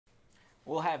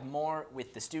We'll have more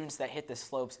with the students that hit the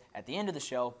slopes at the end of the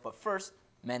show, but first,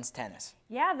 men's tennis.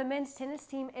 Yeah, the men's tennis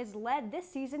team is led this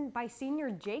season by senior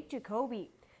Jake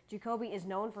Jacoby. Jacoby is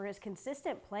known for his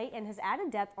consistent play and his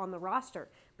added depth on the roster,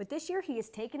 but this year he has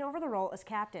taken over the role as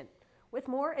captain. With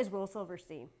more is Will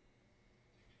Silverstein.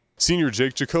 Senior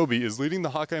Jake Jacoby is leading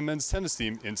the Hawkeye men's tennis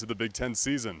team into the Big Ten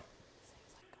season.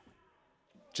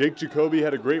 Jake Jacoby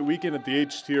had a great weekend at the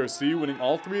HTRC, winning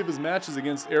all 3 of his matches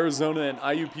against Arizona and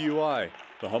IUPUI.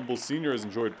 The humble senior has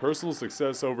enjoyed personal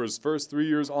success over his first 3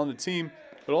 years on the team,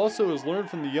 but also has learned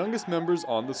from the youngest members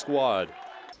on the squad.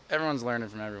 Everyone's learning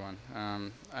from everyone.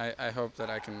 I hope that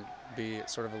I can be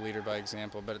sort of a leader by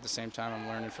example, but at the same time I'm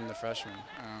learning from the freshmen.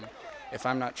 If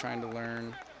I'm not trying to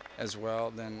learn as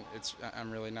well, then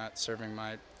I'm really not serving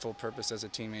my full purpose as a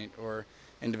teammate or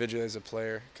individually as a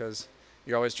player, because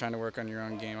you're always trying to work on your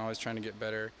own game, always trying to get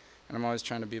better, and I'm always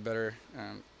trying to be a better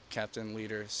captain,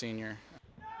 leader, senior.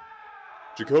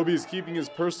 Jacoby is keeping his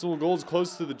personal goals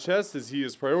close to the chest as he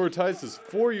has prioritized his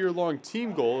 4-year-long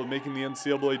team goal of making the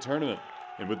NCAA tournament.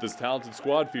 And with this talented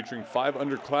squad featuring 5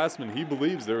 underclassmen, he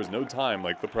believes there is no time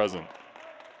like the present.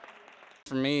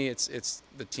 For me, it's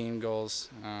the team goals,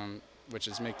 which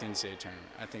is make the NCAA tournament.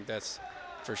 I think that's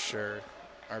for sure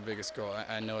our biggest goal.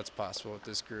 I know it's possible with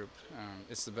this group.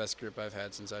 It's the best group I've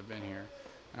had since I've been here.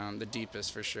 The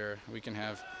deepest for sure. We can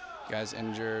have guys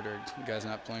injured or guys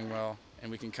not playing well,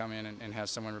 and we can come in and have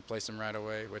someone replace them right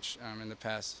away, which in the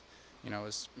past,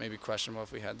 was maybe questionable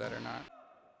if we had that or not.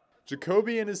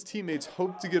 Jacoby and his teammates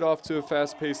hope to get off to a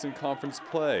fast pace in conference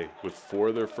play. With 4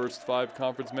 of their first 5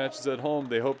 conference matches at home,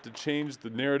 they hope to change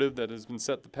the narrative that has been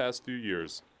set the past few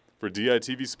years. For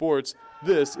DITV Sports,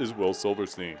 this is Will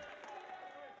Silverstein.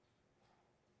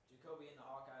 Jacoby and the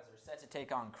Hawkeyes are set to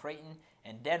take on Creighton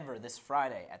and Denver this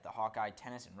Friday at the Hawkeye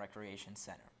Tennis and Recreation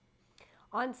Center.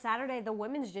 On Saturday, the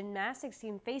women's gymnastics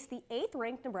team faced the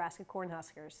 8th-ranked Nebraska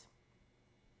Cornhuskers.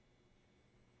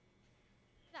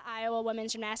 The Iowa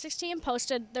women's gymnastics team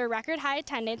posted their record high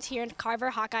attendance here in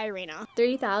Carver Hawkeye Arena.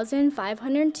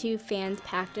 3,502 fans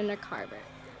packed into Carver.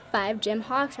 5 Gym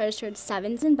Hawks registered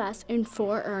 7s and bests and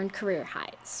 4 earned career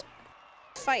highs.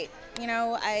 Fight,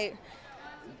 it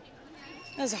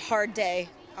was a hard day,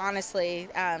 honestly,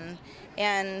 and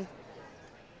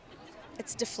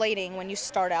it's deflating when you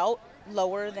start out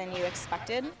lower than you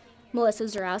expected. Melissa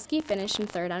Zarowski finished in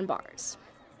 3rd on bars.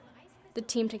 The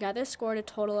team together scored a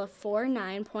total of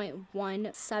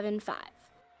 49.175.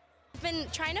 We've been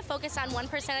trying to focus on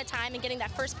 1% at a time and getting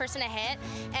that first person to hit,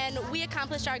 and we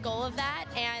accomplished our goal of that.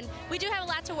 And we do have a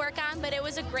lot to work on, but it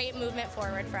was a great movement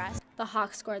forward for us. The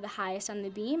Hawks scored the highest on the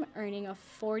beam, earning a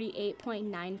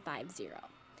 48.950.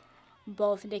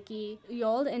 Both Nikki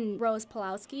Yold and Rose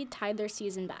Pulowski tied their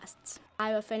season bests.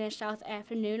 Iowa finished out the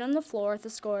afternoon on the floor with a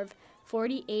score of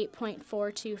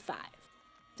 48.425.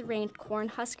 The ranked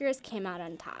Cornhuskers came out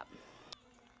on top.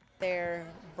 Their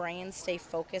brains stay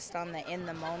focused on in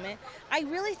the moment. I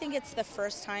really think it's the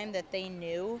first time that they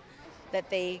knew that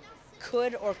they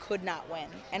could or could not win,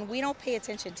 and we don't pay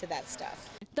attention to that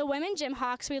stuff. The women Gym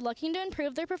Hawks will be looking to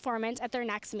improve their performance at their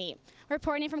next meet.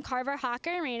 Reporting from Carver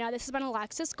Hawkeye Arena, this has been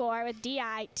Alexis Gore with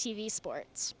DITV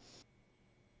Sports.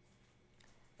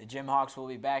 The Gym Hawks will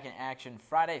be back in action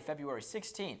Friday, February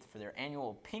 16th for their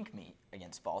annual pink meet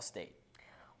against Ball State.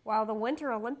 While the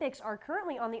Winter Olympics are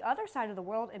currently on the other side of the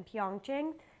world in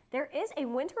Pyeongchang, there is a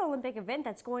Winter Olympic event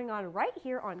that's going on right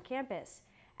here on campus.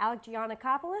 Alec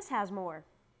Giannakopoulos has more.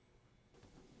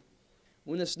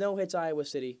 When the snow hits Iowa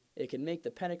City, it can make the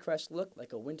Pentecost look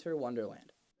like a winter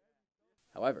wonderland.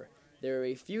 However, there are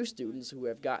a few students who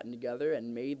have gotten together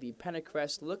and made the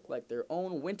Pentecost look like their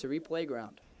own wintry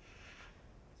playground.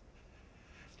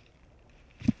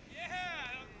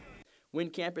 When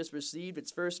campus received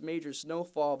its first major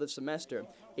snowfall this semester,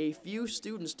 a few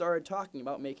students started talking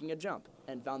about making a jump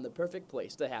and found the perfect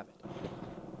place to have it.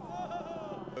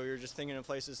 We were just thinking of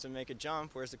places to make a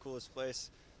jump. Where's the coolest place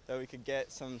that we could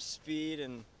get some speed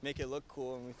and make it look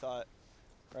cool, and we thought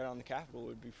right on the Capitol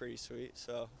would be pretty sweet,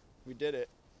 so we did it,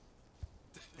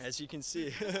 as you can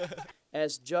see.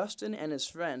 As Justin and his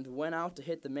friend went out to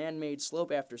hit the man-made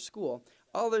slope after school,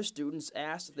 other students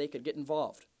asked if they could get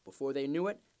involved. Before they knew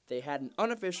it, they had an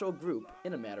unofficial group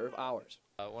in a matter of hours.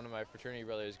 One of my fraternity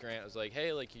brothers, Grant, was like,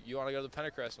 hey, you want to go to the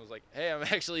Pentecost? And I was like, hey, I'm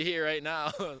actually here right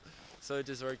now. So it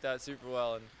just worked out super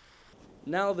well. And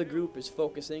now the group is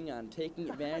focusing on taking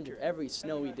advantage of every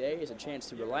snowy day as a chance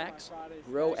to relax,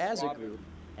 grow as a group,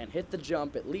 and hit the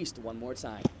jump at least one more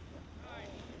time.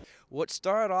 What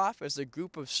started off as a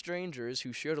group of strangers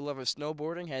who shared a love of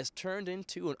snowboarding has turned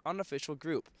into an unofficial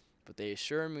group. but they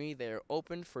assure me they are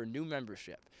open for new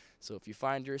membership. So if you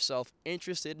find yourself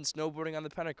interested in snowboarding on the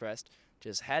Pentacrest,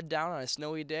 just head down on a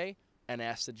snowy day and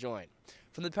ask to join.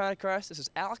 From the Pentacrest, this is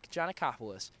Alec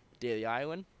Giannakopoulos, Daily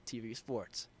Iowan, TV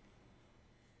Sports.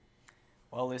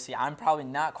 Well, Lucy, I'm probably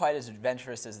not quite as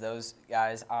adventurous as those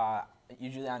guys.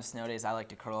 Usually on snow days, I like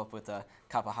to curl up with a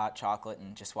cup of hot chocolate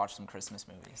and just watch some Christmas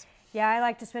movies. Yeah, I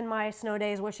like to spend my snow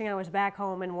days wishing I was back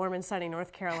home in warm and sunny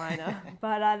North Carolina.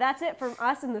 But that's it from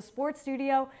us in the sports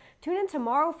studio. Tune in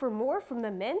tomorrow for more from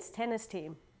the men's tennis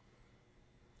team.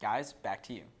 Guys, back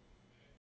to you.